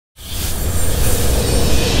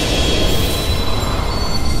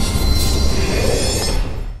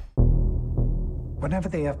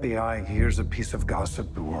Whenever the FBI hears a piece of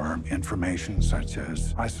gossip or information such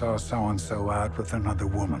as, I saw so-and-so out with another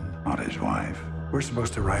woman, not his wife, we're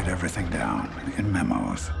supposed to write everything down in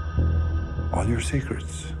memos. All your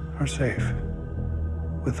secrets are safe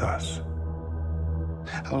with us.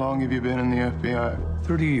 How long have you been in the FBI?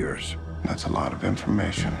 30 years. That's a lot of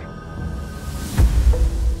information.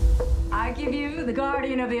 I give you the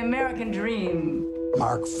guardian of the American dream.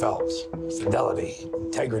 Mark Phelps. Fidelity,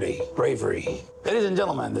 integrity, bravery. Ladies and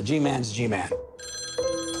gentlemen, the G-Man's G-Man.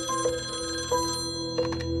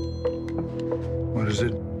 What is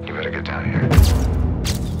it? You better get down here.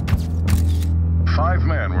 5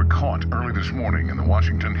 men were caught early this morning in the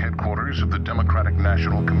Washington headquarters of the Democratic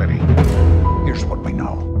National Committee. Here's what we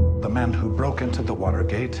know. The men who broke into the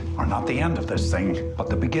Watergate are not the end of this thing, but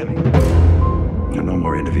the beginning. No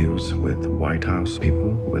more interviews with White House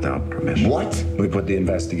people without permission. What? We put the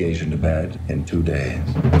investigation to bed in 2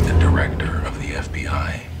 days. The director of the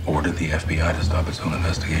FBI ordered the FBI to stop its own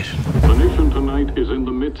investigation. The nation tonight is in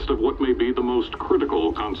the midst of what may be the most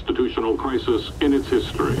critical constitutional crisis in its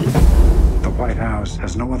history. The White House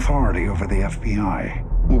has no authority over the FBI.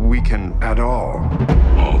 We can At all.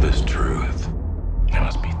 All this truth, it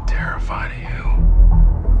must be terrifying to you.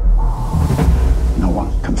 No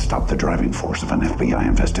one can stop the driving force of an FBI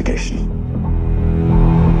investigation.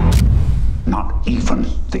 Not even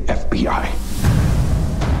the FBI.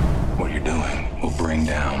 What you're doing will bring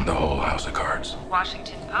down the whole house of cards.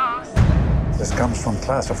 Washington Post. This comes from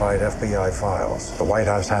classified FBI files. The White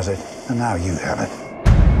House has it, and now you have it.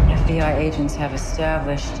 FBI agents have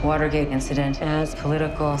established Watergate incident as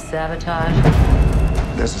political sabotage.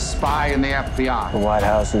 There's a spy in the FBI. The White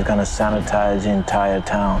House is gonna sanitize the entire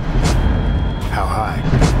town. How high?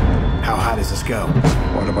 How high does this go?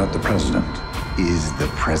 What about the president? Is the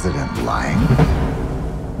president lying?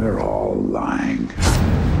 They're all lying.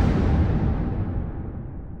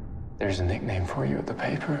 There's a nickname for you at the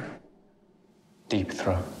paper. Deep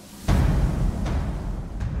Throat.